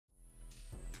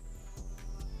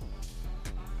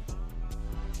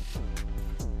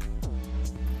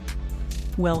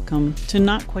Welcome to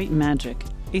Not Quite Magic,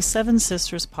 a Seven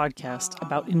Sisters podcast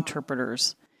about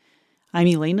interpreters. I'm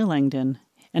Elena Langdon,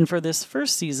 and for this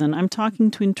first season, I'm talking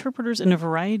to interpreters in a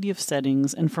variety of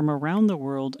settings and from around the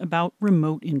world about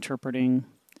remote interpreting.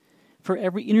 For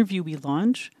every interview we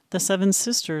launch, the Seven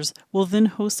Sisters will then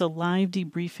host a live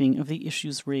debriefing of the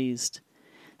issues raised.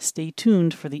 Stay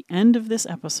tuned for the end of this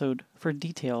episode for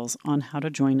details on how to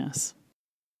join us.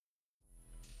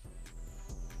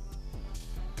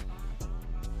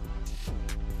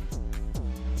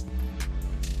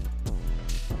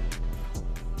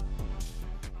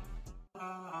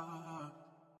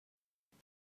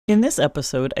 In this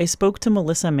episode, I spoke to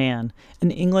Melissa Mann, an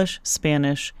English,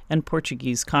 Spanish, and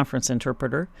Portuguese conference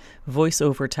interpreter,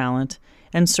 voiceover talent,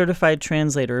 and certified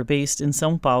translator based in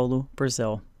São Paulo,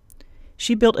 Brazil.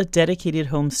 She built a dedicated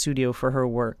home studio for her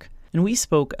work, and we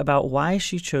spoke about why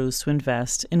she chose to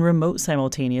invest in remote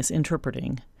simultaneous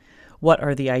interpreting, what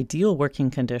are the ideal working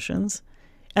conditions,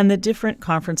 and the different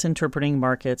conference interpreting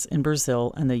markets in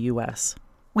Brazil and the U.S.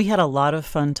 We had a lot of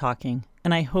fun talking,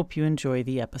 and I hope you enjoy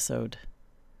the episode.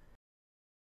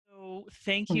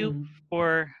 Thank you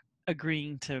for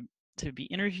agreeing to be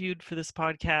interviewed for this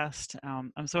podcast.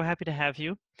 I'm so happy to have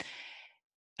you.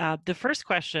 The first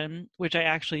question, which I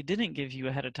actually didn't give you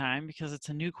ahead of time because it's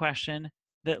a new question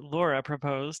that Laura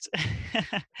proposed,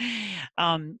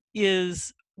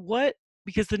 is what,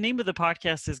 because the name of the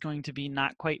podcast is going to be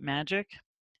Not Quite Magic,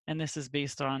 and this is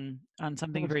based on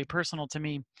something very personal to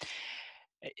me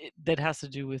that has to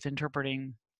do with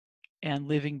interpreting and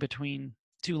living between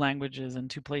two languages and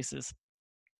two places.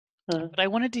 But I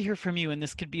wanted to hear from you, and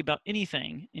this could be about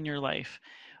anything in your life.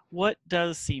 What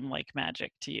does seem like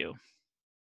magic to you?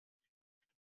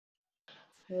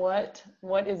 What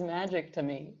is magic to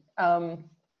me?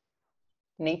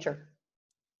 Nature.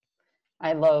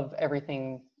 I love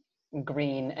everything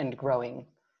green and growing.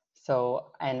 So,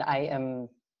 and I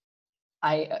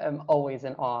am always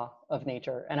in awe of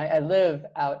nature. And I live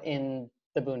out in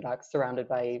the boondocks, surrounded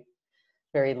by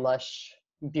very lush,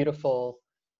 beautiful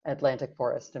Atlantic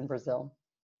forest in Brazil.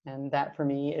 And that for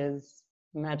me is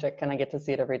magic, and I get to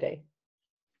see it every day.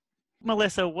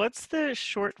 Melissa, what's the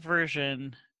short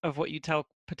version of what you tell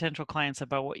potential clients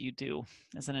about what you do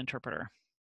as an interpreter?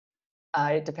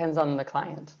 It depends on the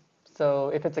client. So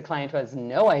if it's a client who has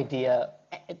no idea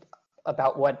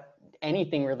about what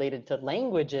anything related to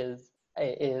languages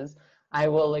is, I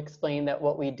will explain that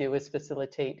what we do is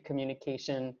facilitate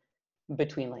communication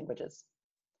between languages.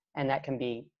 And that can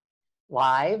be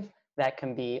live, that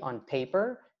can be on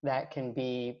paper, that can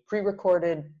be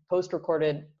pre-recorded,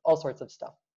 post-recorded, all sorts of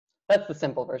stuff. That's the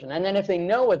simple version. And then if they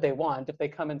know what they want, if they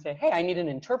come and say, hey, I need an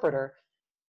interpreter,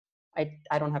 I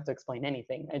don't have to explain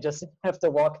anything. I just have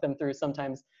to walk them through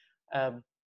sometimes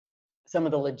some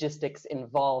of the logistics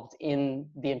involved in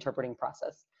the interpreting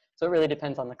process. So it really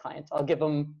depends on the client. I'll give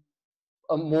them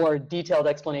a more detailed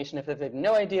explanation if they have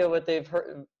no idea what they've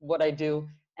heard, what I do,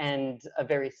 and a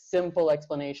very simple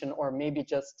explanation, or maybe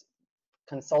just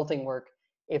consulting work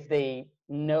if they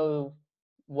know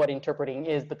what interpreting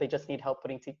is, but they just need help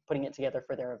putting it together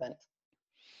for their event.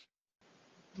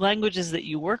 Languages that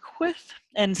you work with,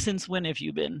 and since when have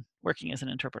you been working as an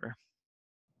interpreter?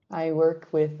 I work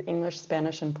with English,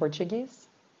 Spanish, and Portuguese.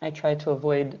 I try to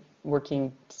avoid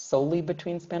working solely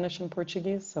between Spanish and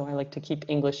Portuguese, so I like to keep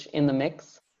English in the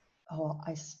mix. Oh,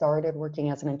 I started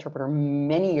working as an interpreter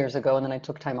many years ago, and then I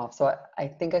took time off. So I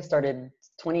think I started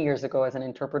 20 years ago as an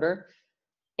interpreter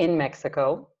in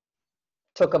Mexico,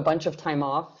 took a bunch of time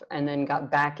off, and then got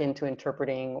back into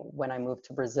interpreting when I moved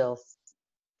to Brazil.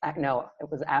 No, it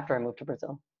was after I moved to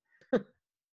Brazil.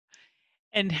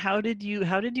 And how did you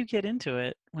get into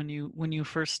it when you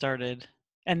first started,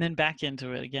 and then back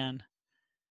into it again?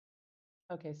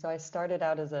 Okay, so I started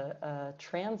out as a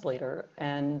translator,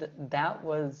 and that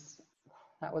was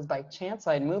by chance.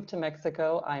 I had moved to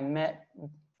Mexico. I met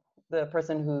the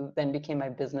person who then became my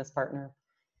business partner,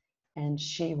 and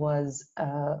she was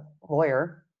a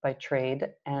lawyer by trade,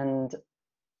 and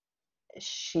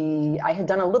I had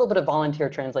done a little bit of volunteer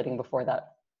translating before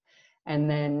that. And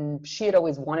then she had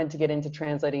always wanted to get into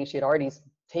translating. She had already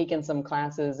taken some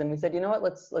classes, and we said, you know what,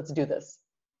 let's do this.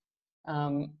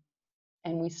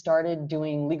 And we started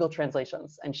doing legal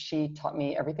translations, and she taught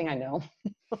me everything I know,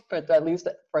 but at least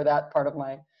for that part of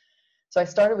so I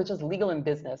started with just legal and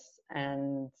business.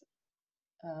 And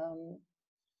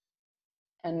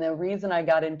the reason I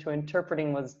got into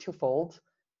interpreting was twofold.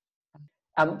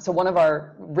 So one of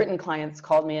our written clients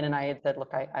called me in, and I had said,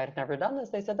 look, I had never done this.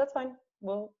 They said, that's fine.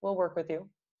 We'll work with you.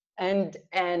 And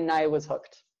I was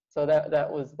hooked. So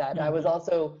that was that. Mm-hmm. I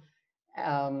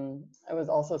was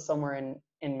also somewhere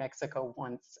in Mexico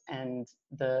once, and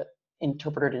the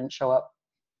interpreter didn't show up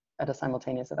at a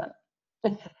simultaneous event.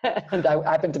 And I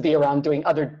happened to be around doing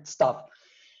other stuff,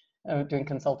 doing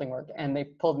consulting work. And they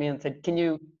pulled me and said, can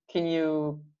you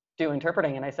do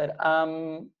interpreting? And I said,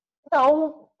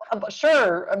 no,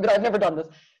 sure, but I've never done this.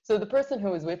 So the person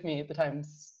who was with me at the time,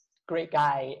 great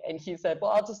guy, and he said,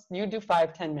 well, you do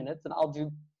 5-10 minutes and I'll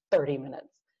do 30 minutes.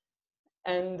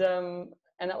 And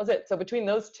that was it. So between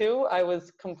those two, I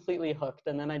was completely hooked.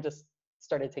 And then I just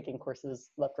started taking courses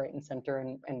left, right, and center,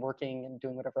 and working and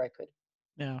doing whatever I could.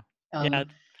 Yeah.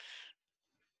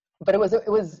 But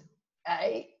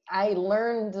I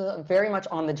learned very much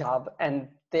on the job, and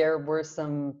there were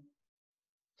some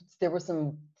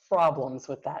problems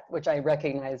with that, which I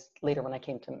recognized later when I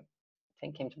came to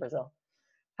Brazil.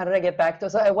 How did I get back to?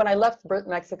 So when I left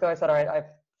Mexico, I said, all right, I've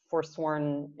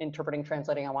forsworn interpreting,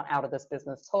 translating. I want out of this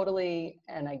business totally,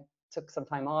 and I took some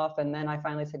time off. And then I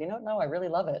finally said, no, I really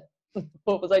love it.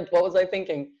 What was I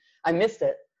thinking? I missed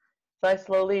it. So I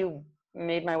slowly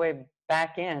made my way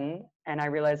back in, and I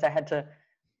realized I had to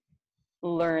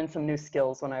learn some new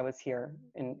skills when I was here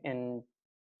in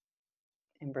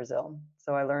Brazil.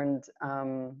 So I learned,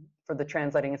 for the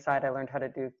translating side, I learned how to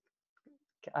do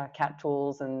cat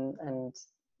tools and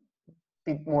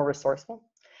be more resourceful.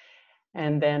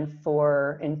 And then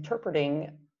for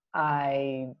interpreting,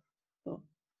 I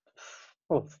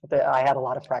had a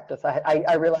lot of practice.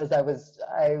 I realized I was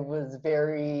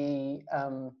very,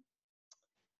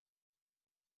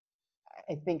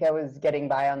 I think I was getting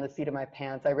by on the seat of my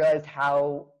pants. I realized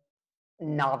how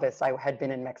novice I had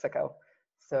been in Mexico.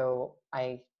 So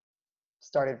I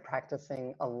started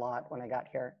practicing a lot when I got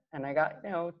here, and I got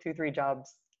 2-3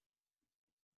 jobs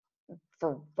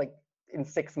for like in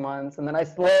 6 months, and then I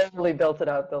slowly built it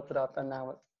up, and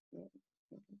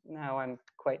now I'm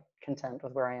quite content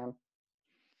with where I am.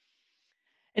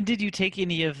 And did you take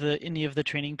any of the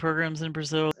training programs in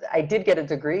Brazil? I did get a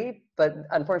degree, but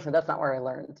unfortunately that's not where I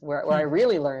learned. Where I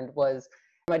really learned was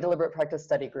my deliberate practice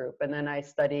study group, and then I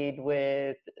studied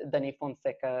with Dani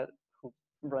Fonseca, who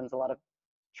runs a lot of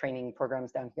training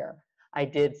programs down here. I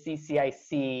did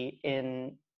CCIC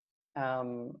in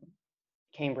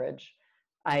Cambridge.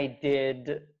 I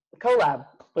did collab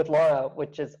with Laura,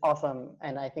 which is awesome,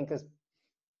 and I think is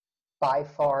by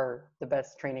far the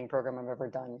best training program I've ever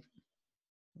done.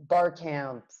 Bar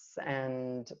camps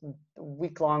and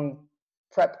week-long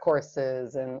prep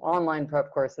courses and online prep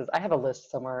courses. I have a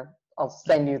list somewhere. I'll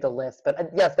send you the list.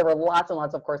 But yes, there were lots and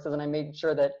lots of courses, and I made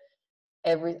sure that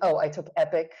I took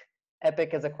Epic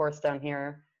as a course down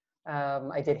here.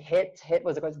 I did HIT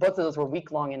was a course. Both of those were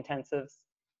week-long intensives.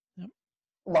 Yep.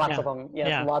 Lots of them. Yes,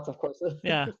 yeah. Lots of courses.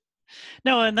 Yeah.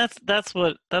 No, and that's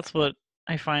what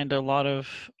I find a lot of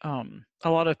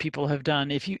people have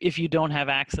done. If you don't have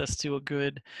access to a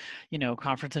good,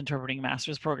 conference interpreting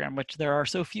master's program, which there are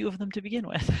so few of them to begin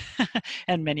with,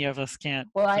 and many of us don't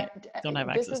have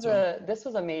access to them. This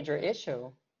was a major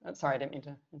issue. I'm sorry, I didn't mean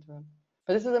to interrupt.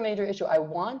 But this is a major issue. I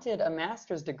wanted a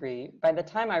master's degree. By the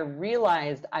time I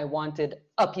realized I wanted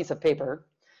a piece of paper,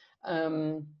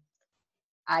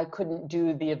 I couldn't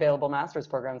do the available master's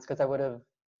programs because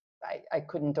I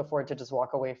couldn't afford to just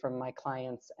walk away from my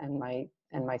clients and my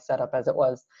setup as it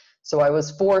was. So I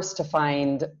was forced to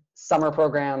find summer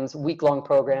programs, week-long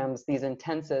programs, these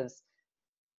intensives.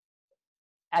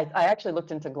 I actually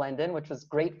looked into Glendon, which was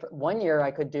great for 1 year I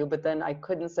could do, but then I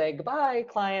couldn't say goodbye,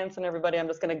 clients and everybody. I'm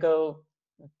just going to go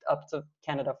up to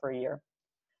Canada for a year.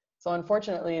 So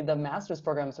unfortunately, the master's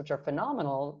programs, which are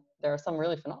phenomenal, there are some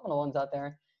really phenomenal ones out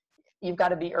there. You've got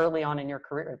to be early on in your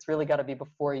career. It's really got to be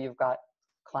before you've got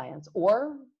clients,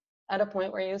 or at a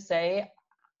point where you say,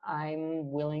 I'm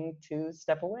willing to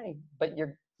step away, but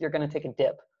you're going to take a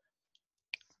dip.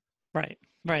 Right.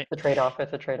 The trade-off.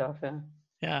 It's a trade-off. Yeah.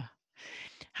 Yeah.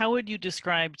 How would you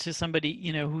describe to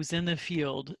somebody, who's in the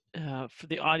field, for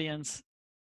the audience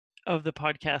of the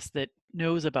podcast that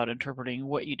knows about interpreting,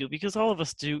 what you do? Because all of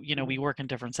us do, we work in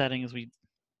different settings. We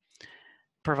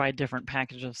provide different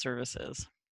packages of services.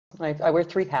 I wear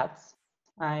 3 hats.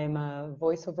 I'm a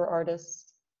voiceover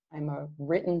artist, I'm a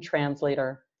written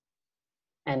translator,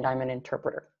 and I'm an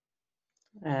interpreter.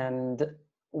 And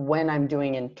when I'm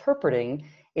doing interpreting,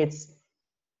 it's,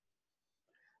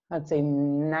 I'd say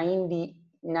 90%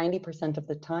 of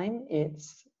the time,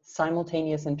 it's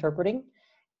simultaneous interpreting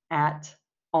at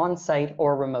on-site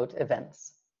or remote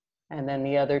events. And then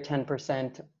the other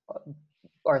 10%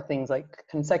 are things like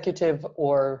consecutive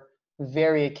or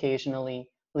very occasionally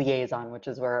liaison, which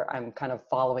is where I'm kind of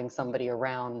following somebody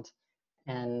around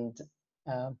and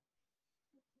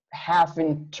half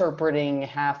interpreting,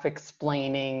 half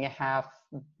explaining, half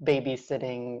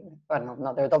babysitting. I don't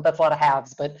know, that's a lot of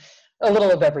halves, but a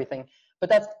little of everything. But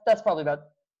that's probably about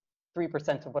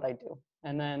 3% of what I do.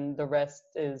 And then the rest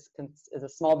is a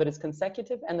small bit is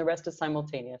consecutive, and the rest is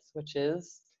simultaneous, which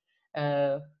is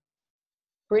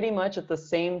pretty much at the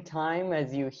same time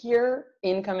as you hear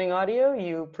incoming audio,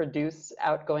 you produce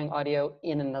outgoing audio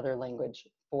in another language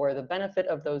for the benefit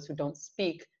of those who don't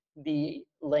speak the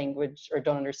language or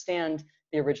don't understand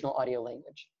the original audio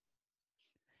language.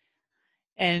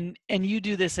 And you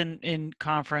do this in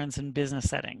conference and business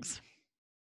settings.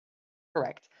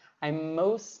 Correct. I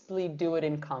mostly do it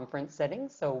in conference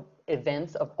settings, so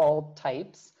events of all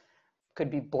types. Could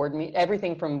be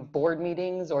everything from board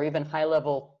meetings or even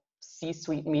high-level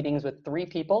C-suite meetings with 3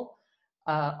 people,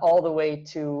 all the way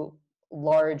to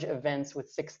large events with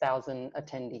 6,000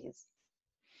 attendees,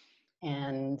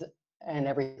 and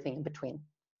everything in between.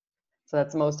 So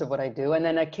that's most of what I do. And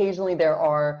then occasionally there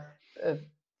are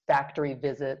factory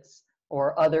visits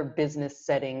or other business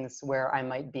settings where I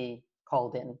might be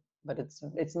called in, but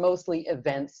it's mostly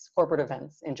events, corporate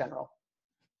events in general.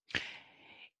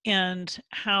 And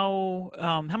how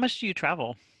much do you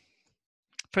travel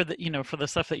for the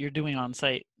stuff that you're doing on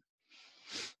site?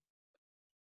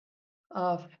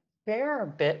 A fair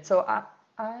bit. So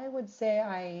I would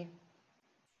say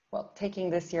taking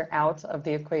this year out of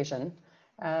the equation,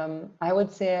 I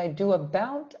would say I do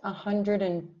about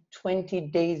 120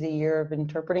 days a year of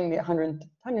interpreting, the 120,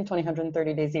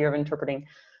 130 days a year of interpreting.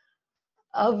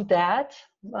 Of that,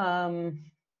 I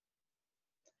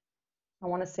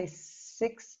want to say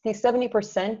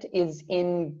 70% is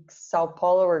in Sao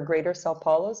Paulo or Greater Sao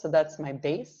Paulo. So that's my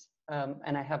base.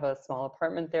 And I have a small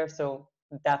apartment there. So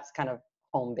that's kind of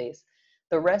home base.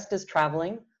 The rest is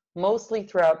traveling, mostly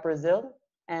throughout Brazil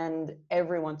and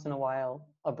every once in a while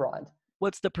abroad.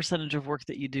 What's the percentage of work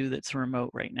that you do that's remote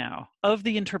right now? Of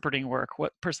the interpreting work,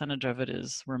 what percentage of it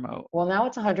is remote? Well, now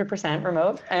it's 100%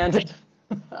 remote, and it's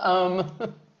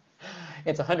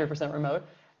 100% remote.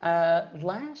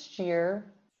 Last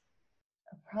year,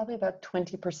 probably about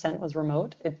 20% was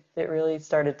remote. It really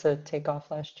started to take off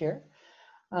last year.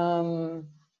 And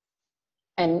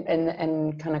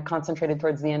kind of concentrated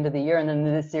towards the end of the year. And then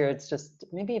this year, it's just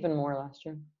maybe even more last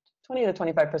year, 20 to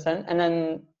 25%. And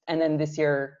then this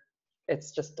year,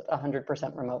 it's just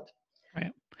 100% remote.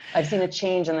 Right. I've seen a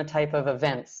change in the type of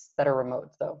events that are remote,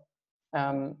 though,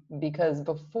 because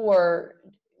before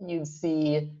you'd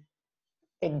see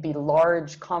it'd be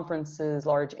large conferences,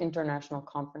 large international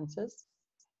conferences,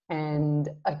 and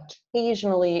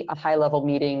occasionally a high-level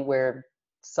meeting where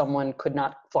someone could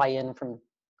not fly in from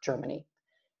Germany.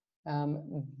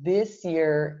 This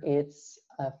year, it's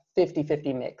a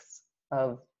 50-50 mix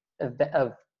of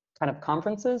kind of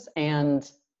conferences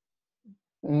and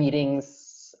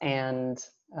meetings and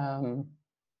kind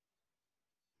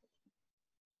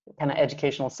of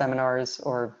educational seminars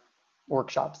or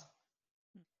workshops.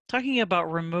 Talking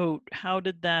about remote,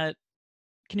 can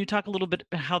you talk a little bit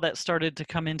about how that started to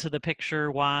come into the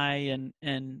picture, why,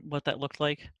 and what that looked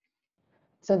like?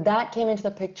 So that came into the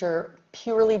picture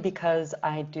purely because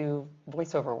I do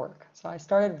voiceover work. So I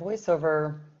started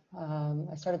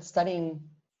I started studying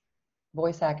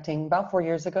voice acting about 4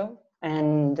 years ago,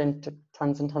 and then took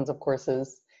tons and tons of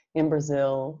courses in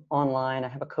Brazil, online. I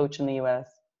have a coach in the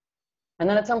US. And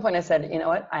then at some point I said, you know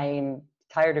what, I'm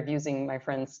tired of using my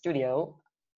friend's studio,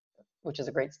 which is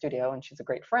a great studio, and she's a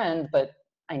great friend, but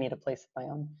I need a place of my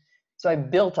own. So I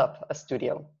built up a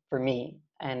studio for me,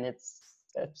 and it's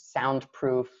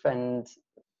soundproof and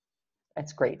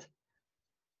it's great.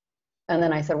 And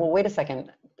then I said, well, wait a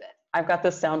second. I've got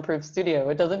this soundproof studio.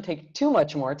 It doesn't take too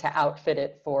much more to outfit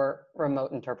it for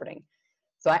remote interpreting.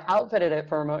 So I outfitted it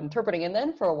for remote interpreting. And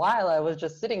then for a while, I was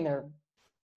just sitting there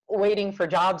waiting for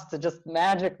jobs to just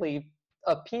magically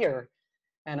appear.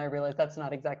 And I realized that's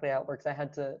not exactly how it works. I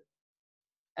had to,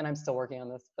 and I'm still working on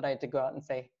this, but I had to go out and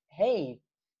say, hey,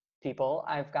 people,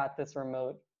 I've got this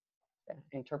remote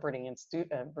interpreting and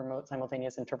remote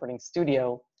simultaneous interpreting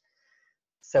studio.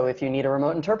 So if you need a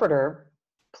remote interpreter,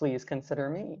 please consider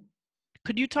me.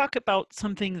 Could you talk about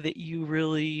something that you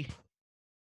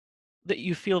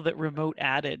feel that remote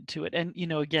added to it? And,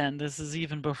 again, this is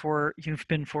even before you've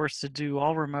been forced to do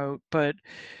all remote, but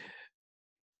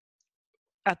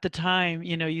at the time,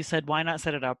 you said, why not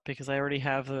set it up? Because I already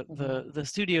have the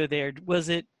studio there.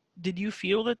 Did you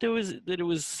feel that it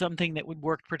was something that would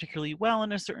work particularly well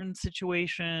in a certain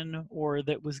situation, or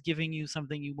that was giving you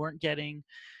something you weren't getting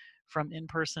from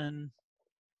in-person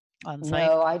on site?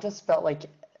 No, I just felt like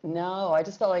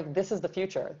this is the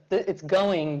future. It's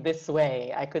going this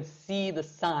way. I could see the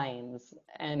signs,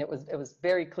 and it was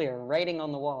very clear, writing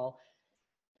on the wall.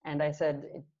 And I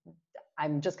said,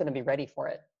 I'm just going to be ready for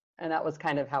it. And that was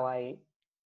kind of how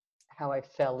how I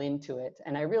fell into it.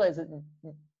 And I realized that,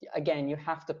 again, you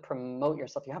have to promote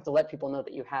yourself. You have to let people know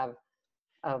that you have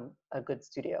a good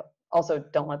studio. Also,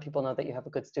 don't let people know that you have a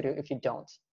good studio if you don't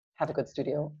have a good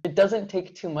studio. It doesn't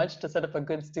take too much to set up a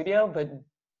good studio, but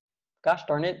gosh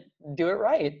darn it, do it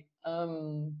right.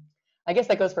 I guess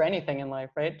that goes for anything in life,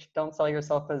 right? Don't sell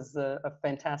yourself as a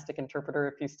fantastic interpreter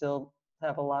if you still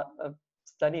have a lot of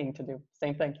studying to do.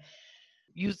 Same thing.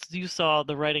 You saw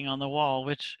the writing on the wall,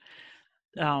 which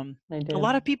I a did.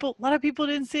 lot of people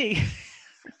didn't see.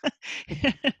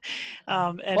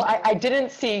 Well, And I didn't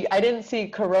see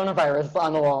coronavirus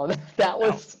on the wall. That no,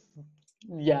 was,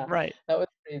 yeah, right. that was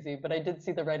crazy. But I did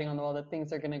see the writing on the wall that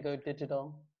things are going to go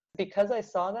digital. Because I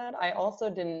saw that,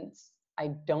 I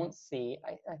don't see,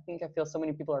 I think I feel so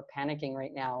many people are panicking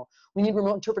right now. We need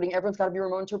remote interpreting. Everyone's got to be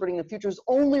remote interpreting. The future's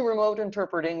only remote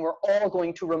interpreting. We're all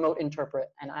going to remote interpret.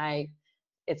 And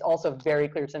it's also very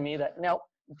clear to me that no,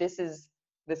 this is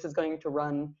going to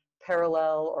run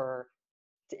parallel or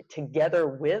together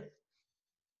with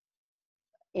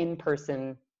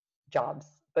in-person jobs.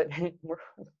 But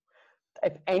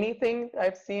if anything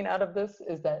I've seen out of this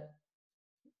is that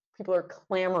people are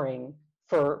clamoring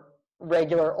for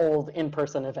regular old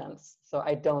in-person events. So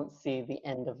I don't see the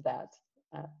end of that.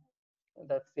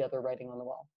 That's the other writing on the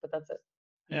wall, but that's it.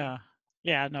 Yeah.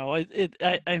 Yeah, no, I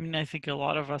mean, I think a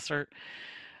lot of us are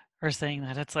saying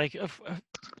that. It's like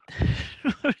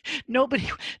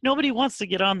nobody wants to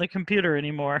get on the computer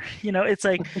anymore. It's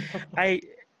like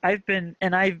I've been,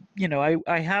 and I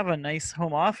have a nice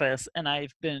home office, and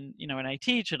I've been, and I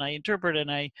teach and I interpret,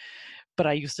 but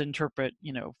I used to interpret,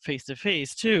 face to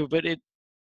face too. But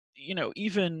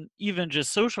even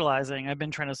just socializing, I've been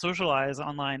trying to socialize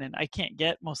online, and I can't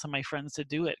get most of my friends to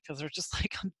do it because they're just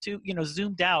like, I'm too,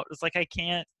 zoomed out. It's like I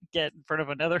can't get in front of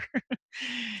another I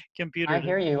computer to.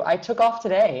 hear you. I took off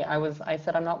today. I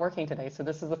said I'm not working today. So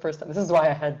this is the first time. This is why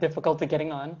I had difficulty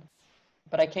getting on.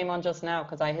 But I came on just now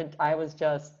because I was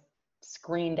just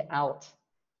screened out.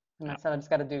 And I Yeah. said I just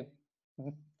got to do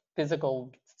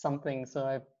physical something. So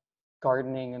I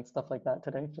gardening and stuff like that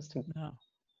today just to No.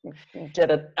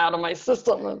 get it out of my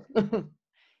system.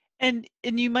 And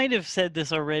you might have said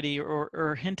this already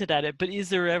or hinted at it, but is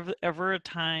there ever a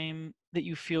time that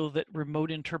you feel that remote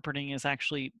interpreting is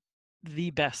actually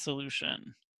the best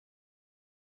solution?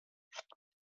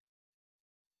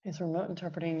 Is remote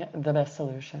interpreting the best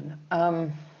solution?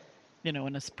 In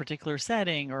a particular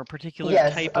setting or a particular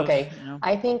Yes, type of, okay.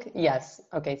 I think yes.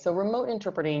 Okay, so remote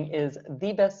interpreting is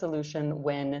the best solution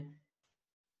when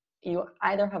you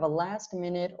either have a last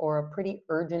minute or a pretty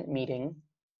urgent meeting,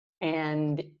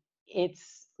 and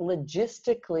it's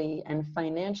logistically and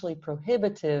financially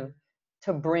prohibitive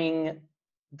to bring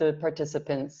the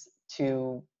participants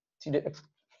to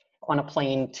on a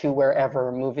plane to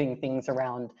wherever, moving things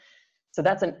around. So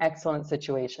that's an excellent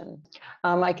situation.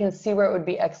 I can see where it would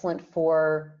be excellent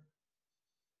for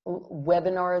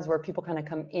webinars where people kind of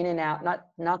come in and out,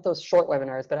 not those short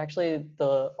webinars, but actually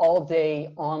the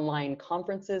all-day online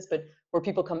conferences, but where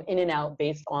people come in and out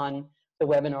based on the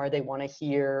webinar they want to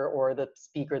hear or the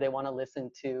speaker they want to listen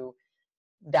to.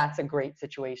 That's a great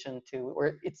situation too,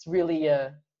 where it's really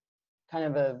a kind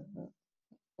of a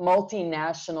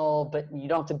multinational, but you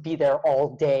don't have to be there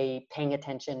all day paying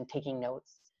attention, taking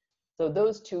notes. So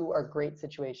those two are great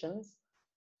situations.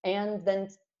 And then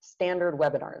standard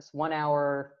webinars, 1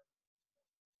 hour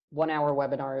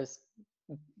webinars,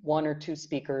 one or two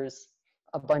speakers,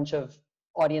 a bunch of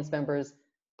audience members,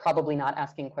 probably not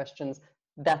asking questions.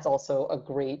 That's also a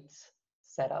great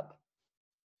setup.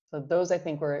 So those, I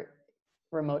think, where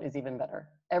remote is even better.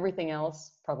 Everything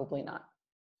else, probably not.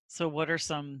 So what are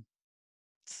some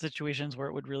situations where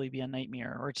it would really be a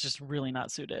nightmare or it's just really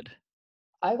not suited?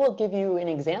 I will give you an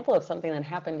example of something that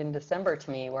happened in December to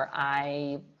me where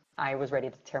I was ready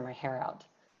to tear my hair out.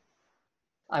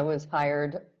 I was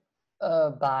hired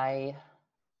by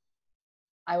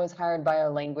a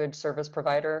language service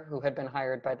provider who had been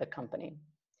hired by the company.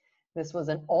 This was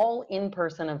an all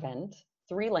in-person event,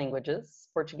 3 languages,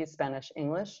 Portuguese, Spanish,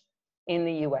 English, in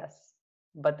the US.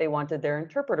 But they wanted their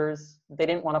interpreters, they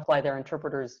didn't want to fly their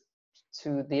interpreters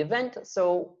to the event,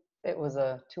 so it was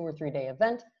a 2 or 3 day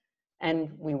event,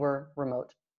 and we were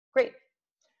remote. Great.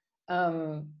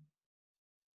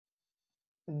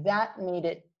 That made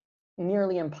it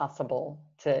nearly impossible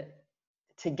to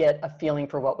get a feeling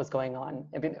for what was going on.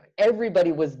 I mean,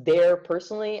 everybody was there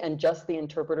personally, and just the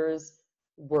interpreters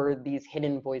were these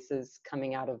hidden voices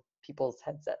coming out of people's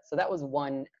headsets. So that was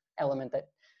one element that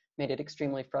made it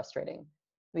extremely frustrating.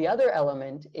 The other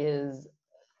element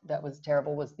that was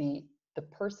terrible was the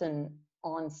person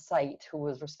on site who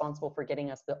was responsible for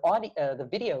getting us the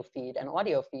video feed and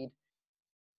audio feed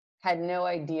had no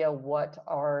idea what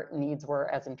our needs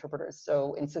were as interpreters.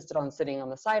 So insisted on sitting on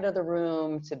the side of the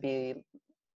room to be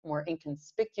more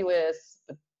inconspicuous,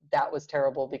 but that was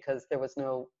terrible because there was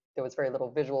very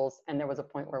little visuals. And there was a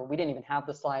point where we didn't even have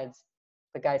the slides.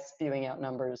 The guy spewing out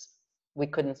numbers, we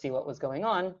couldn't see what was going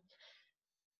on.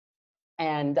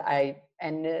 And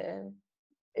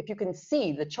if you can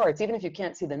see the charts, even if you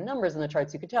can't see the numbers in the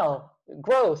charts, you could tell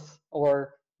growth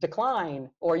or decline,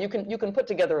 or you can put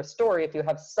together a story if you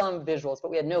have some visuals, but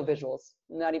we had no visuals.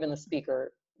 Not even the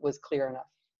speaker was clear enough.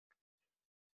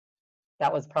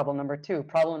 That was problem number 2.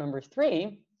 Problem number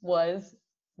 3 was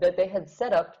that they had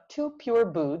set up 2 pure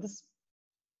booths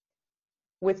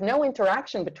with no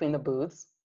interaction between the booths,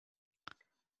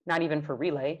 not even for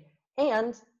relay,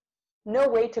 and no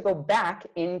way to go back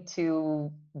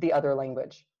into the other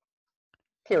language,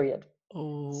 period.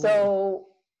 Oh. So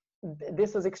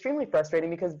this was extremely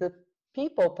frustrating because the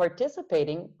people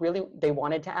participating really, they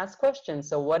wanted to ask questions.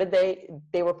 So what did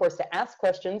they were forced to ask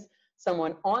questions.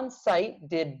 Someone on site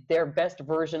did their best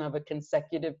version of a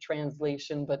consecutive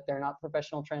translation, but they're not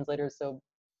professional translators, so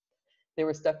they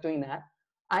were stuck doing that.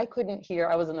 I couldn't hear,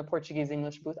 I was in the Portuguese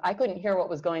English booth, I couldn't hear what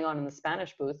was going on in the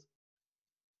Spanish booth,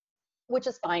 which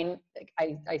is fine.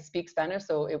 I speak Spanish,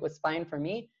 so it was fine for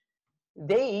me.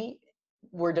 They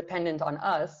were dependent on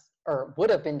us, or would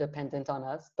have been dependent on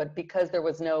us, but because there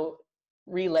was no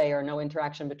relay or no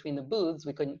interaction between the booths,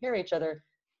 we couldn't hear each other,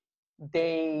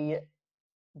 they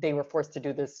were forced to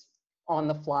do this on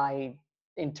the fly,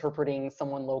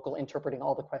 someone local interpreting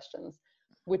all the questions,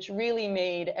 which really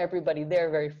made everybody there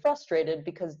very frustrated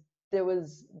because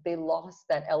they lost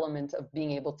that element of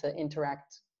being able to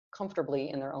interact comfortably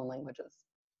in their own languages.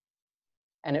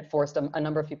 And it forced a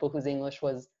number of people whose English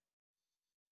was,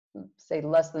 say,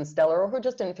 less than stellar, or who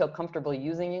just didn't feel comfortable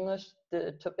using English,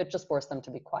 it just forced them to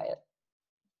be quiet,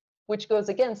 which goes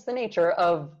against the nature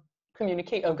of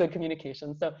good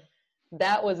communication. So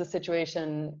that was a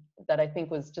situation that I think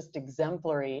was just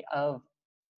exemplary of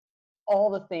all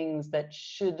the things that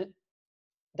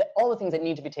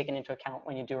need to be taken into account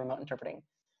when you do remote interpreting.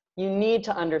 You need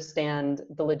to understand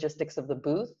the logistics of the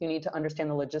booth. You need to understand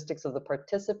the logistics of the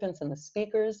participants and the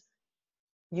speakers.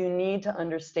 You need to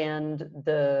understand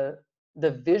the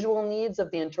visual needs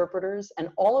of the interpreters. And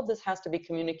all of this has to be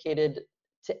communicated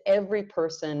to every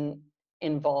person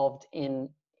involved in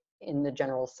the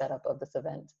general setup of this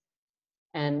event.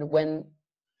 And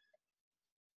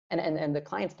and the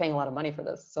client's paying a lot of money for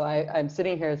this. So I'm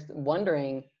sitting here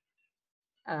wondering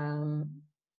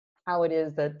how it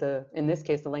is that in this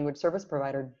case, the language service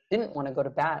provider didn't want to go to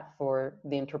bat for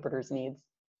the interpreter's needs.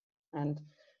 And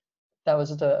that was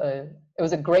just it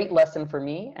was a great lesson for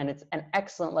me, and it's an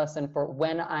excellent lesson for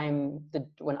when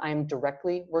I'm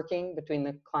directly working between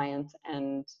the client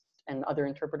and other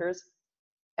interpreters,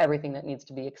 everything that needs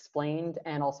to be explained,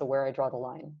 and also where I draw the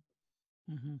line.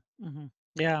 Mm-hmm, mm-hmm.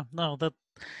 Yeah, no,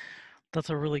 that's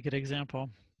a really good example.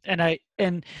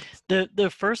 And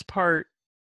the first part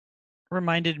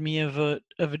reminded me of an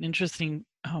interesting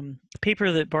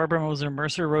paper that Barbara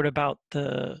Moser-Mercer wrote about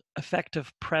the effect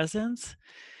of presence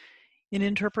in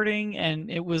interpreting,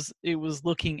 and it was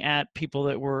looking at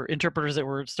interpreters that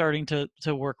were starting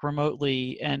to work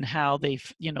remotely, and how they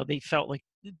felt like,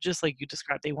 just like you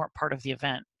described, they weren't part of the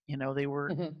event. They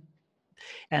were. Mm-hmm.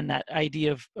 And that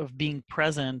idea of being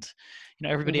present,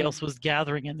 everybody Mm-hmm. else was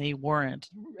gathering and they weren't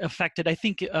affected. I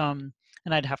think, and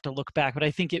I'd have to look back, but I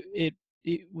think it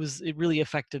really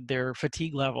affected their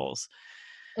fatigue levels,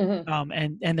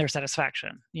 Mm-hmm. and their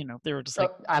satisfaction. They were just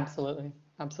like, absolutely,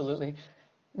 absolutely.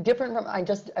 Different from, I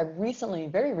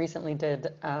very recently did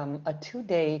a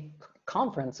 2-day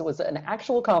conference. It was an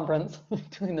actual conference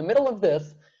in the middle of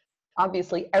this.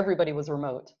 Obviously, everybody was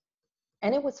remote,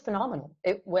 and it was phenomenal.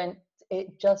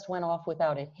 It just went off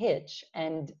without a hitch.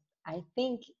 And I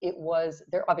think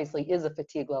there obviously is a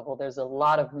fatigue level. There's a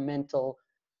lot of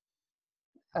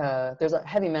there's a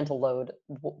heavy mental load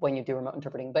when you do remote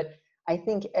interpreting. But I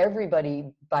think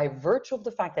everybody, by virtue of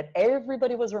the fact that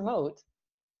everybody was remote,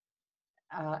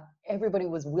 everybody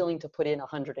was willing to put in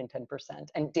 110%,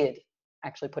 and did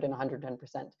actually put in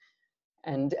 110%.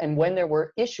 And when there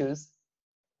were issues,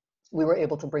 we were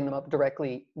able to bring them up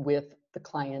directly with the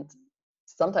client,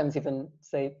 sometimes even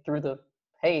say through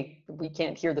hey, we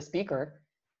can't hear the speaker.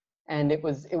 And it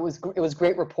was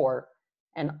great rapport.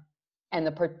 And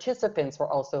the participants were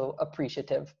also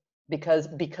appreciative because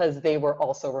they were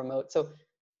also remote. So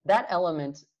that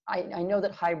element, I know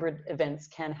that hybrid events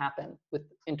can happen with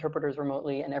interpreters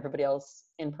remotely and everybody else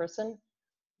in person,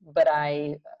 but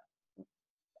I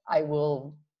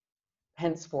will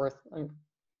henceforth,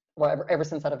 ever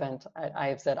since that event, I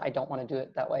have said I don't want to do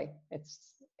it that way.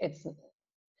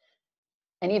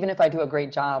 And even if I do a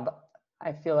great job,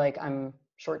 I feel like I'm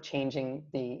shortchanging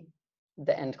the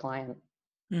end client.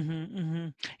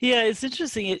 Yeah, it's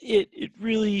interesting. It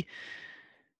really,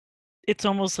 it's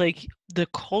almost like the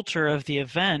culture of the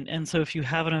event. And so if you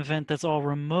have an event that's all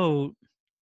remote,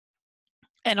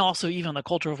 and also even the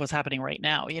culture of what's happening right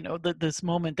now, this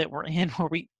moment that we're in where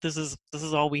this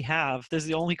is all we have. This is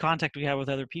the only contact we have with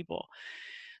other people.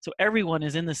 So everyone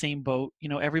is in the same boat,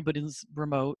 everybody's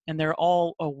remote and they're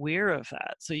all aware of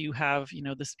that. So you have,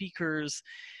 the speakers,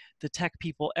 the tech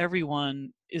people,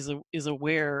 everyone is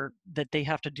aware that they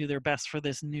have to do their best for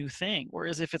this new thing.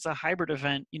 Whereas if it's a hybrid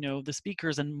event, the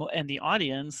speakers and the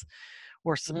audience,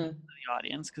 or some of the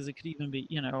audience, because it could even be,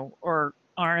 or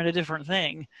are in a different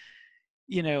thing,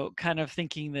 kind of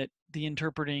thinking that the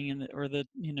interpreting or the,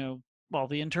 well,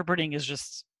 the interpreting is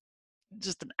just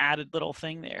an added little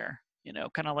thing there,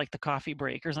 kind of like the coffee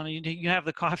break or something. You have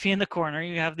the coffee in the corner,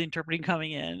 you have the interpreting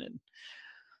coming in, and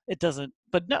it doesn't.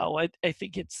 But no, I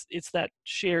think it's that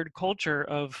shared culture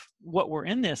of what we're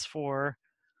in this for.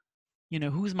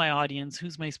 Who's my audience,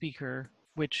 who's my speaker,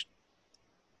 which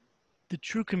the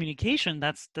true communication,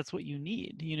 that's what you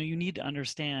need. You need to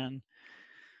understand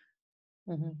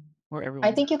where I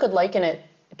everyone's think you could liken it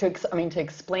to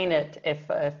explain it if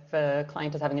a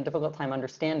client is having a difficult time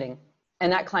understanding.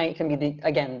 And that client can be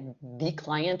the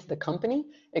client, the company.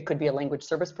 It could be a language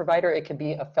service provider. It could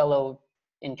be a fellow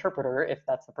interpreter if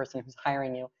that's the person who's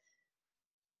hiring you.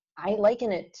 I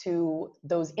liken it to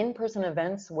those in-person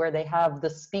events where they have the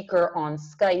speaker on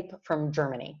Skype from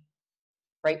Germany,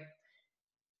 right?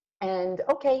 And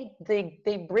okay,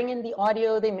 they bring in the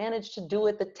audio, they manage to do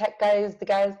it. The tech guys, the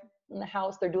guys in the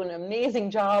house, they're doing an amazing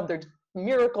job. They're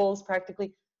miracles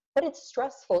practically, but it's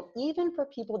stressful even for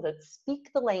people that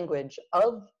speak the language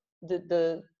of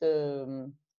the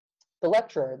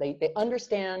lecturer. They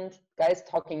understand guys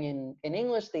talking in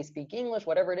English, they speak English,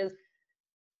 whatever it is.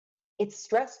 It's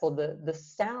stressful. The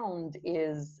sound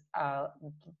is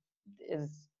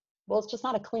well, it's just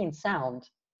not a clean sound.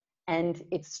 And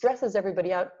it stresses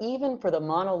everybody out, even for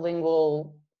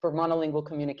monolingual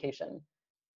communication.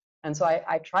 And so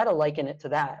I try to liken it to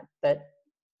that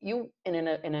you, in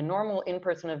a normal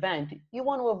in-person event, you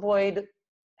want to avoid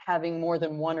having more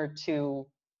than one or two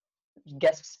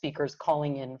guest speakers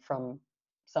calling in from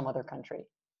some other country.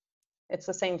 It's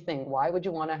the same thing. Why would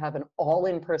you want to have an all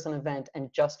in-person event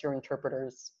and just your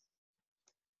interpreters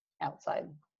outside?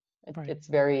 Right. It's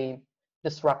very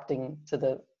disrupting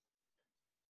to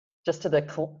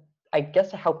I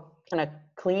guess how kind of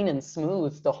clean and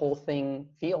smooth the whole thing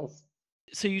feels.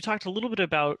 So you talked a little bit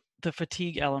about the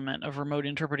fatigue element of remote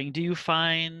interpreting. Do you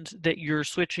find that you're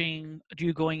switching, do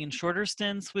you going in shorter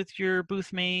stints with your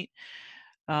booth mate,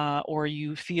 or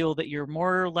you feel that you're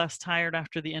more or less tired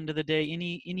after the end of the day?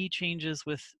 Any changes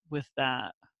with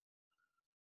that?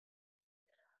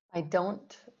 I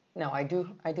don't, no, I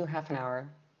do half an hour.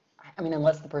 I mean,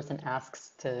 unless the person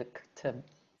asks to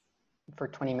for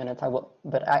 20 minutes, I will,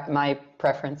 but my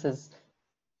preference is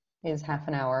half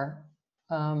an hour.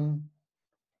 Um,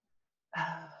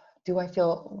 do I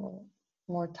feel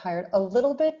more tired? A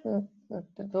little bit.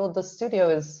 The studio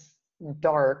is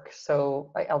dark,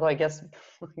 so although I guess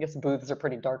booths are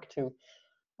pretty dark too.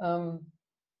 Um,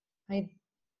 I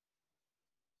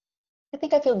I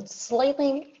think I feel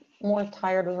slightly more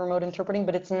tired with remote interpreting,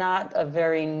 but it's not a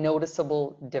very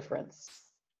noticeable difference.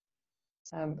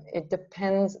 It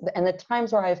depends, and the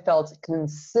times where I felt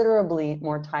considerably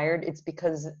more tired, it's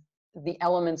because the right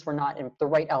elements were not in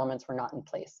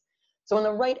place. So when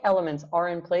the right elements are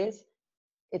in place,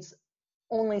 it's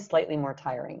only slightly more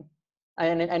tiring,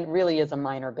 and really is a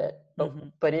minor bit.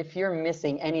 But if you're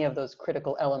missing any of those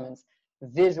critical elements,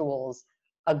 visuals,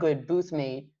 a good booth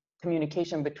mate,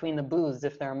 communication between the booths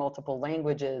if there are multiple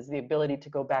languages, the ability to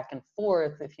go back and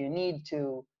forth if you need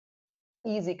to,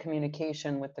 easy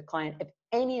communication with the client. If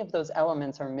any of those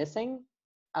elements are missing,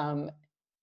 yeah,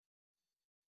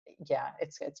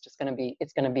 it's just going to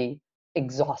be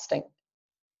exhausting.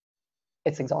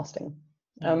 It's exhausting.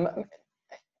 Yeah.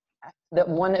 That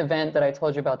one event that I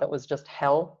told you about that was just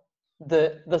hell.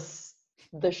 The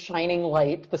shining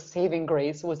light, the saving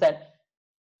grace was that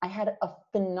I had a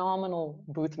phenomenal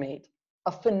booth mate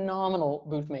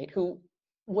who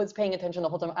was paying attention the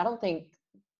whole time. I don't think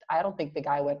the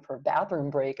guy went for a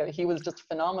bathroom break. He was just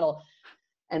phenomenal.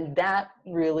 And that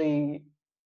really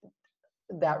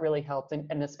helped.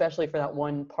 And especially for that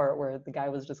one part where the guy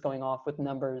was just going off with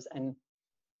numbers and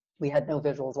we had no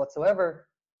visuals whatsoever.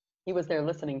 He was there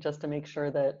listening just to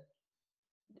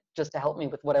help me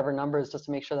with whatever numbers, just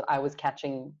to make sure that I was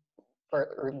catching,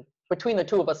 or between the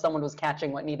two of us, someone was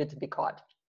catching what needed to be caught.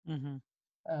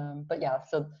 But yeah,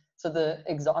 so the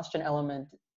exhaustion element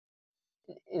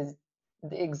is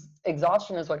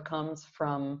exhaustion is what comes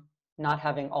from not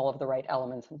having all of the right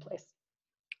elements in place.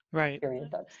 Right. Period.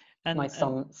 That's my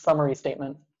And summary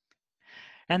statement.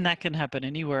 and that can happen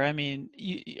anywhere. I mean,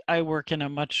 I work in a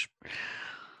much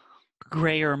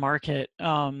grayer market,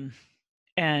 and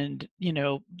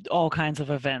all kinds of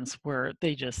events where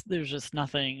there's just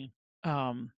nothing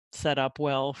set up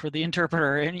well for the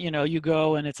interpreter, and you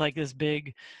go and it's like this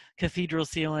big cathedral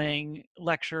ceiling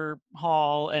lecture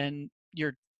hall, and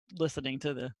you're listening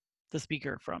to the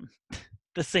speaker from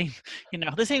the same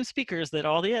the same speakers that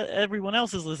everyone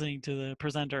else is listening to the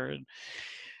presenter, and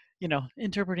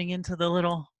interpreting into the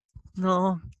little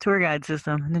tour guide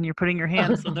system, and then you're putting your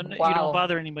hands so then you don't Wow.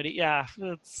 bother anybody. Yeah,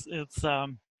 it's uh,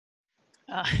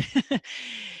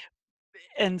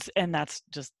 and that's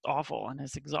just awful, and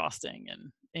it's exhausting,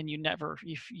 and you never,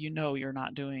 if you're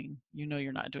not doing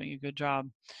a good job.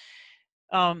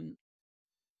 I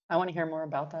want to hear more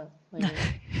about that.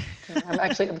 I'm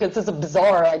actually, because this is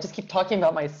bizarre. I just keep talking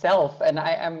about myself, and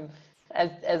I'm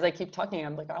as I keep talking,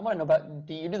 I'm like, I want to know about.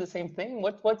 Do you do the same thing?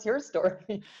 What's your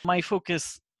story? My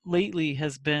focus lately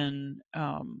has been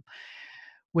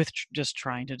with just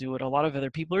trying to do what a lot of other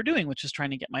people are doing, which is trying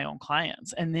to get my own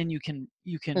clients, and then you can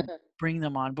bring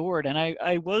them on board. And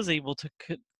I was able to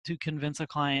convince a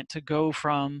client to go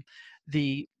from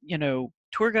the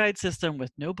tour guide system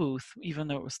with no booth, even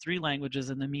though it was 3 languages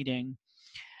in the meeting,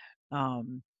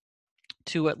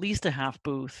 to at least a half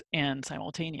booth and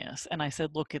simultaneous. And I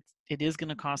said, look, it is going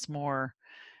to cost more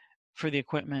for the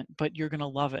equipment, but you're going to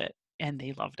love it. And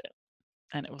they loved it.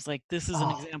 And it was like, this is an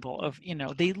example of,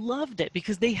 they loved it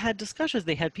because they had discussions.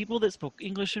 They had people that spoke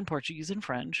English and Portuguese and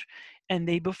French, and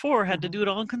they before had to do it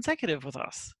all in consecutive with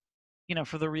us,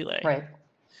 for the relay. Right.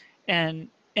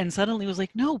 And suddenly it was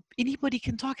like, no, anybody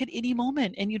can talk at any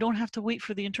moment, and you don't have to wait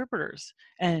for the interpreters.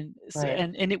 And so, Right.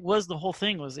 and it was, the whole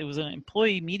thing was, it was an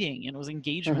employee meeting, and it was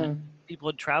engagement. People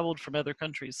had traveled from other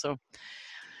countries, so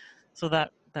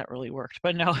that really worked.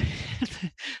 But no,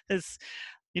 it's,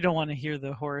 you don't want to hear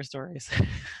the horror stories.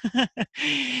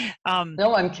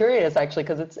 No, I'm curious actually,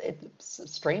 because it's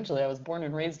strangely, I was born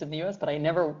and raised in the U.S., but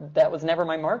that was never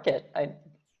my market.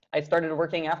 I started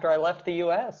working after I left the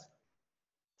U.S.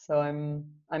 So I'm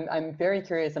very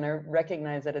curious, and I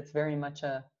recognize that it's very much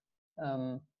a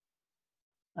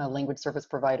language service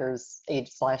providers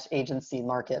 /agency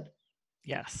market.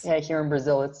 Yes. Yeah, here in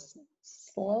Brazil, it's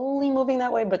slowly moving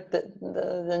that way, but the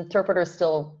interpreters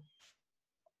still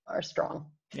are strong.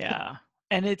 Yeah.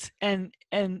 And it's and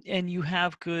you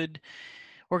have good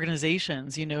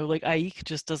organizations, like AIC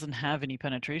just doesn't have any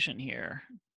penetration here.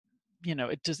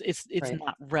 It's Right.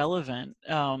 not relevant,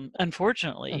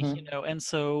 unfortunately. And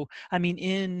so, I mean,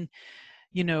 in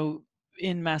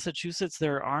Massachusetts,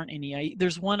 there aren't any.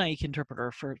 There's one AIC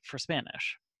interpreter for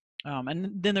Spanish,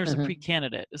 and then there's a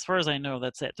pre-candidate. As far as I know,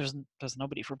 that's it. There's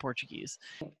nobody for Portuguese.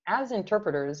 As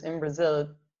interpreters in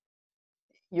Brazil,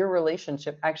 your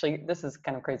relationship, actually, this is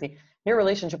kind of crazy. Your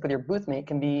relationship with your booth mate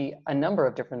can be a number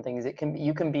of different things.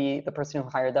 You can be the person who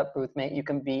hired that booth mate. You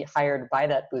can be hired by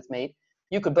that booth mate.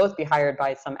 You could both be hired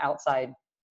by some outside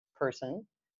person,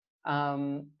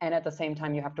 and at the same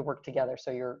time, you have to work together.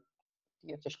 So you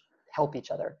have to help each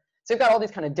other. So you've got all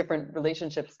these kind of different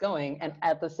relationships going, and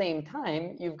at the same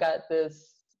time, you've got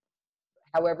this,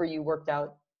 however you worked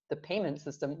out the payment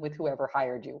system with whoever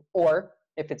hired you, or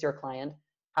if it's your client,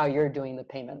 how you're doing the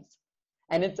payments.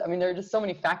 And there are just so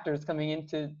many factors coming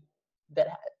into that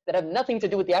have nothing to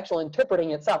do with the actual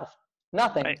interpreting itself.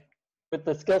 Nothing. Right. With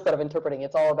the skill set of interpreting.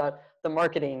 It's all about the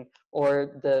marketing,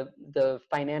 or the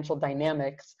financial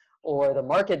dynamics, or the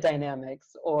market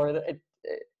dynamics, or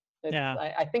Yeah.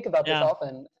 I think about this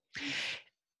often.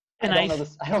 And I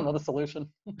don't know the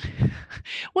solution.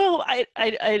 Well,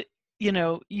 I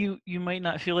you might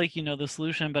not feel like you know the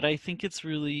solution, but I think it's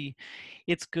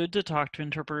good to talk to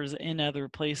interpreters in other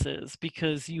places,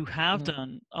 because you have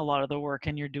done a lot of the work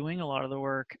and you're doing a lot of the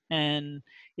work, and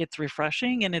it's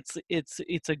refreshing, and it's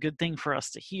a good thing for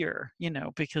us to hear,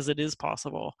 because it is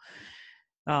possible.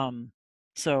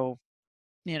 So,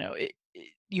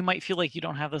 you might feel like you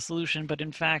don't have the solution, but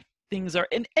in fact, things are,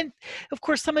 and of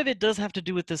course some of it does have to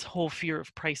do with this whole fear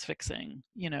of price fixing,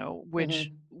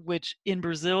 which in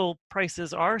Brazil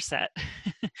prices are set.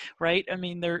 Right? I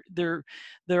mean, there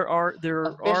are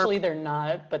officially they're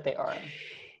not, but they are.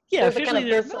 Yeah, officially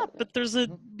they're not, but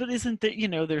isn't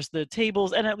there, there's the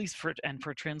tables, and at least for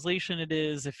translation it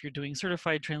is, if you're doing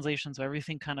certified translations, so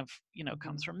everything kind of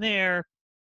comes from there.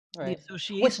 Right.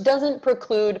 Which doesn't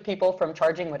preclude people from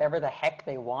charging whatever the heck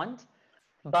they want.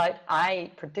 But I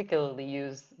particularly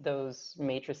use those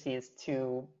matrices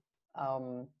to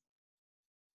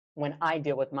when I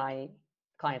deal with my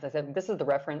clients, I said, this is the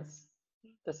reference,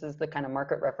 this is the kind of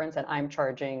market reference, and I'm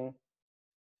charging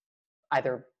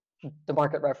either the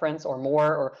market reference or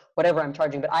more or whatever I'm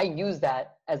charging, but I use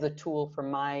that as a tool for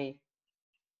my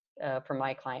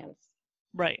clients.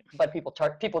 Right. But people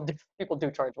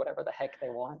do charge whatever the heck they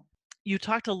want. You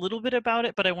talked a little bit about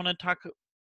it, but I want to talk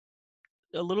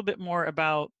a little bit more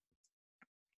about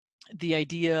the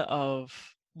idea of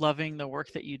loving the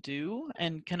work that you do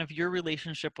and kind of your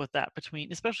relationship with that,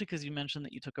 between, especially because you mentioned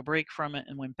that you took a break from it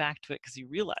and went back to it because you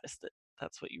realized that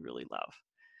that's what you really love.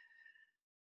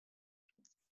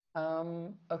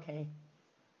 Okay.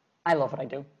 I love what I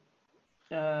do.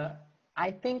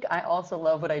 I think I also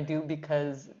love what I do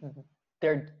because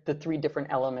they're the three different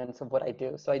elements of what I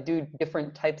do. So I do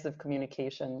different types of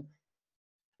communication,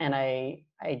 and I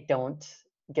don't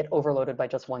get overloaded by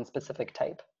just one specific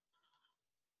type.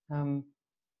 And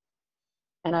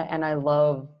I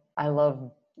love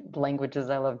languages.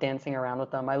 I love dancing around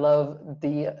with them. I love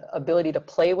the ability to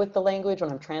play with the language when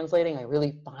I'm translating. I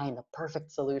really find the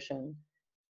perfect solution.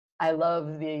 I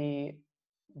love the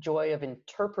joy of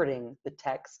interpreting the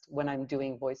text when I'm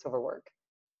doing voiceover work.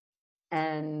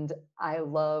 And I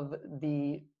love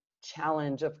the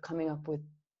challenge of coming up with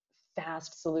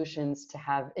fast solutions to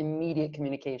have immediate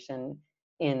communication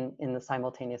in the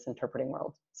simultaneous interpreting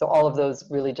world. So all of those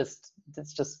really just,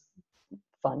 it's just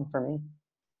fun for me.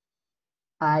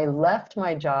 I left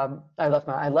my job, I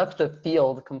left the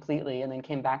field completely and then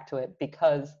came back to it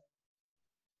because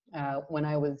when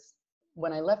I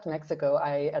left Mexico,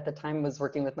 I at the time was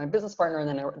working with my business partner, and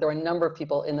then there were a number of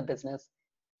people in the business.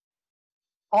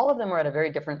 All of them were at a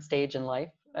very different stage in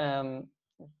life.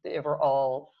 They were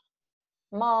all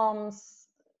moms,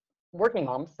 working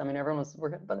moms. I mean, everyone was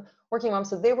working, but working moms.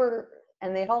 So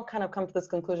they'd all kind of come to this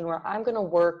conclusion where I'm going to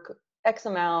work X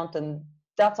amount and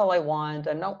that's all I want.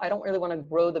 And no, I don't really want to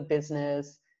grow the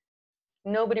business.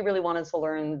 Nobody really wanted to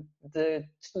learn the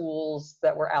tools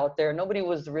that were out there. Nobody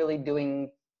was really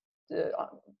doing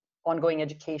ongoing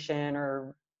education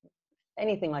or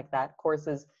anything like that,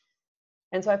 courses.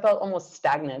 And so I felt almost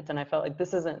stagnant, and I felt like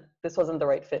this wasn't the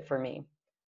right fit for me.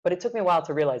 But it took me a while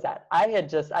to realize that. I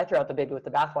threw out the baby with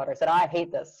the bathwater. I said, I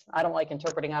hate this. I don't like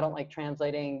interpreting. I don't like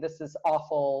translating. This is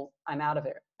awful. I'm out of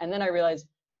here. And then I realized,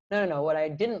 no. What I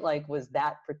didn't like was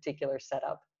that particular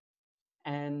setup.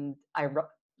 And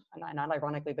not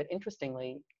ironically, but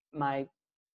interestingly, my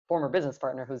former business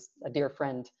partner, who's a dear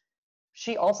friend,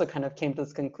 she also kind of came to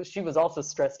this conclusion. She was also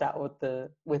stressed out with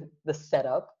the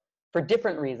setup for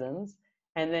different reasons.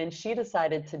 And then she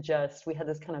decided to we had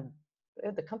this kind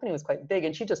of, the company was quite big,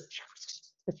 and she just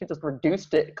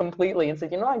reduced it completely and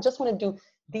said, I just want to do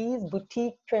these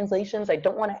boutique translations. I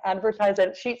don't want to advertise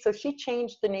that. So she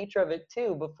changed the nature of it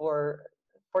too before,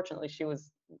 fortunately, she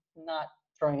was not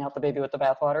throwing out the baby with the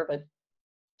bathwater, but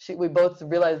we both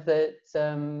realized that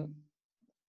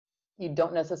you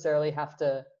don't necessarily have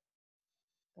to,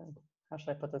 how should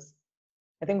I put this?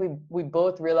 I think we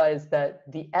both realized that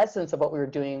the essence of what we were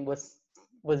doing was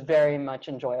very much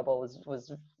enjoyable,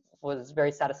 was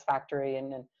very satisfactory,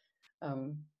 and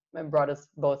brought us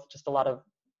both just a lot of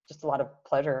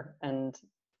pleasure and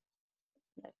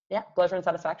pleasure and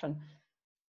satisfaction,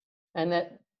 and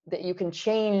that you can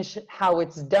change how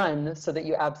it's done so that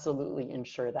you absolutely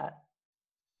ensure that.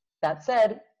 That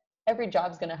said, every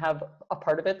job's going to have a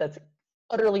part of it that's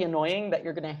utterly annoying, that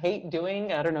you're going to hate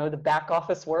doing. I don't know, the back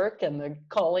office work and the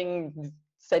calling,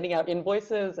 sending out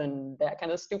invoices and that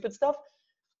kind of stupid stuff.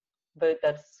 But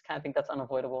I think that's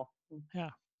unavoidable. Yeah.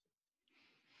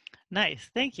 Nice.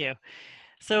 Thank you.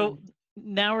 So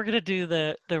now we're going to do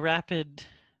the rapid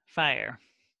fire.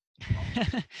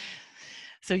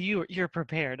 So you're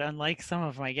prepared, unlike some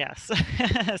of my guests.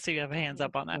 So you have hands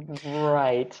up on that.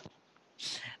 Right.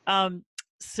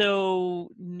 So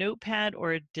notepad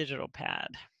or a digital pad?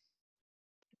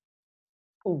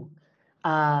 Ooh.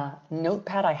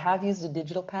 Notepad, I have used a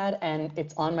digital pad, and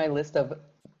it's on my list of,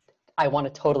 I want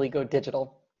to totally go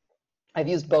digital. I've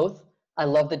used both. I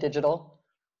love the digital.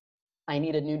 I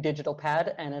need a new digital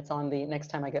pad, and it's on the next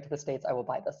time I get to the States, I will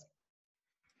buy this.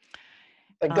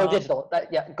 But go digital.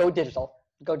 Go digital.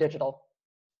 Go digital.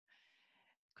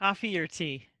 Coffee or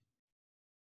tea?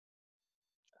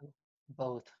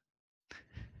 Both.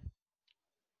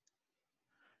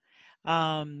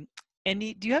 Do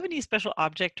you have any special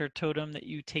object or totem that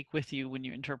you take with you when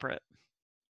you interpret?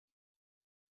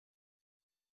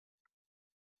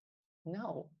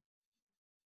 No.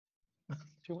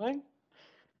 Do I?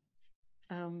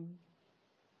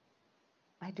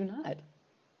 I do not.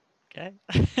 Okay.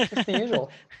 Just the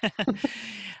usual.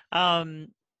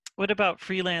 What about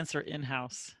freelance or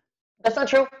in-house? That's not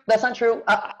true. That's not true.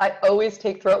 I always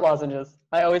take throat lozenges.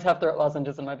 I always have throat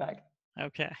lozenges in my bag.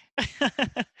 Okay.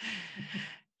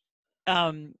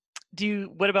 um,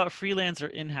 what about freelance or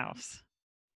in-house?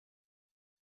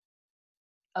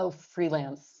 Oh,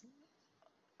 freelance.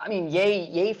 I mean,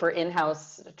 yay for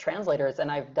in-house translators,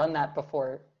 and I've done that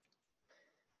before.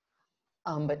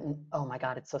 But oh my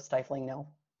God, it's so stifling. No,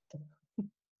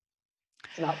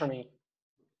 it's not for me.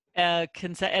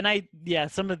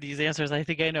 Some of these answers I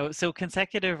think I know. So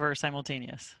consecutive or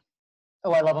simultaneous?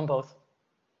 Oh, I love them both.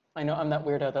 I know I'm that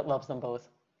weirdo that loves them both.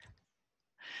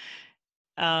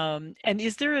 And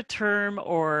is there a term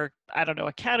or I don't know,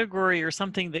 a category or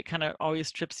something that kind of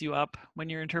always trips you up when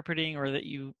you're interpreting, or that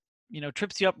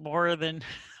trips you up more than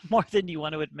more than you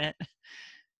want to admit?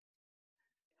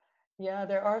 Yeah,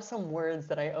 there are some words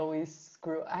that I always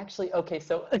screw. Actually, okay,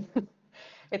 so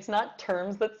it's not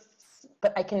terms but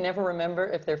I can never remember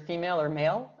if they're female or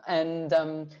male. And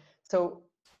so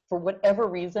for whatever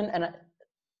reason,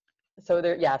 so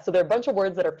there are a bunch of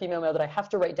words that are female male that I have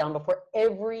to write down before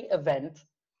every event.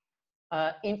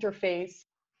 Interface,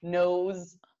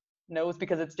 nose,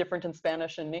 because it's different in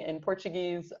Spanish and in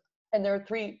Portuguese. And there are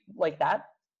three like that.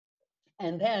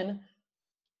 And then,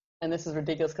 and this is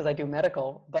ridiculous because I do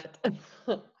medical, but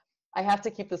I have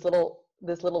to keep this little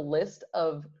list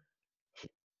of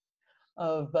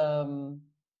of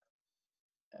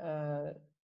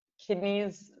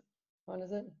kidneys. What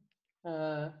is it?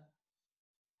 Uh,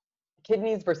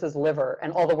 Kidneys versus liver,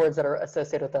 and all the words that are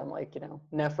associated with them, like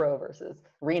nephro versus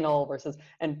renal versus.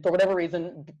 And for whatever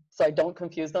reason, so I don't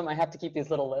confuse them, I have to keep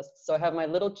these little lists. So I have my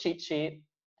little cheat sheet,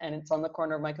 and it's on the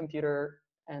corner of my computer,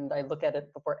 and I look at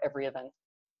it before every event.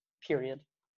 Period.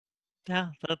 Yeah,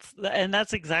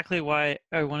 that's exactly why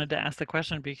I wanted to ask the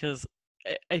question, because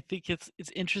I think it's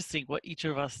interesting what each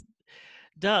of us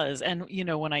does. And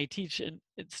when I teach, and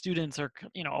students are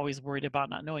always worried about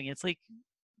not knowing, it's like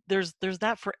there's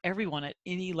that for everyone at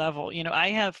any level. I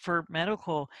have for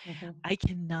medical, I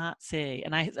cannot say,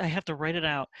 and I have to write it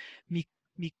out,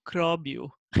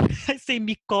 microbio. I say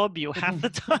microbio half the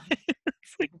time.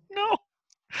 It's like, no,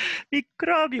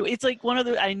 microbio. It's like one of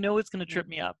the, I know it's going to trip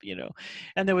me up,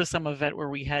 and there was some event where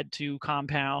we had two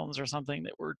compounds or something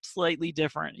that were slightly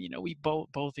different. We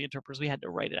both the interpreters, we had to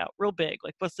write it out real big,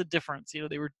 like, what's the difference?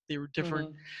 They were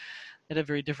different. Had a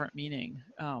very different meaning.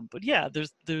 But yeah,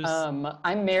 there's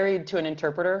I'm married to an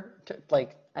interpreter,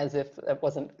 like, as if it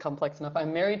wasn't complex enough.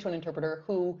 I'm married to an interpreter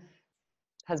who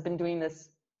has been doing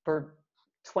this for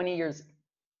 20 years,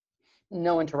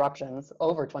 no interruptions,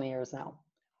 over 20 years now.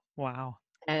 Wow.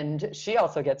 And she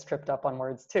also gets tripped up on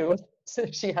words too. So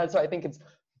she has, I think it's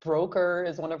broker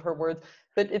is one of her words,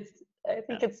 but I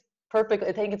think it's perfect.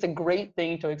 I think it's a great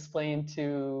thing to explain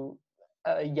to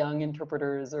young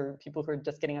interpreters or people who are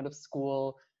just getting out of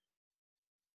school.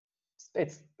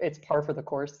 It's par for the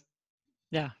course.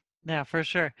 Yeah, for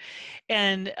sure.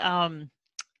 And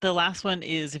the last one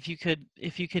is, if you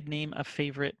could name a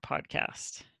favorite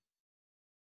podcast.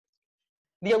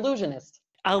 The Illusionist.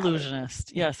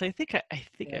 Illusionist. Yes, I think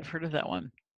I've heard of that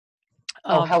one.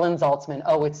 Helen Zaltzman.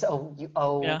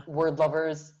 Yeah. Word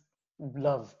lovers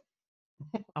love.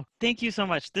 Oh, thank you so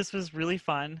much. This was really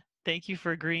fun. Thank you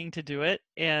for agreeing to do it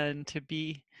and to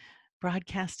be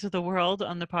broadcast to the world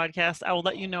on the podcast. I will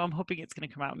let you know. I'm hoping it's going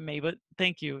to come out in May, but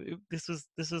thank you. This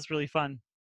was really fun.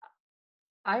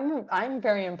 I'm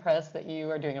very impressed that you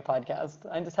are doing a podcast.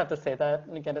 I just have to say that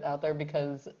and get it out there,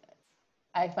 because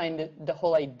I find the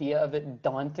whole idea of it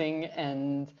daunting,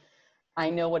 and I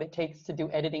know what it takes to do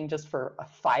editing just for a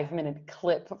 5-minute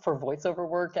clip for voiceover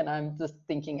work, and I'm just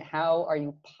thinking, how are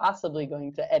you possibly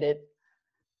going to edit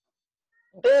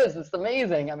this? It's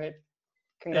amazing. I mean,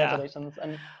 congratulations. Yeah.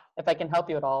 And if I can help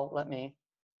you at all, let me.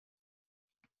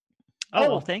 Oh,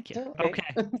 well, thank you. Okay.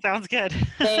 Sounds good.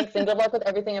 Thanks, and good luck with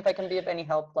everything. If I can be of any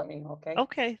help, let me know, okay?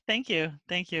 Okay, thank you.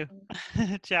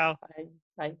 Ciao.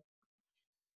 Bye.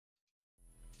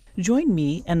 Join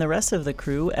me and the rest of the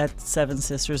crew at Seven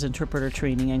Sisters Interpreter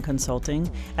Training and Consulting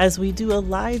as we do a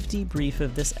live debrief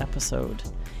of this episode.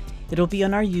 It'll be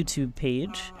on our YouTube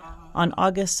page on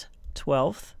August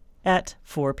 12th at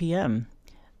 4 p.m.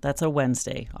 That's a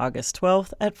Wednesday, August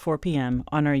 12th at 4 p.m.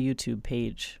 on our YouTube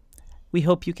page. We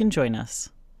hope you can join us.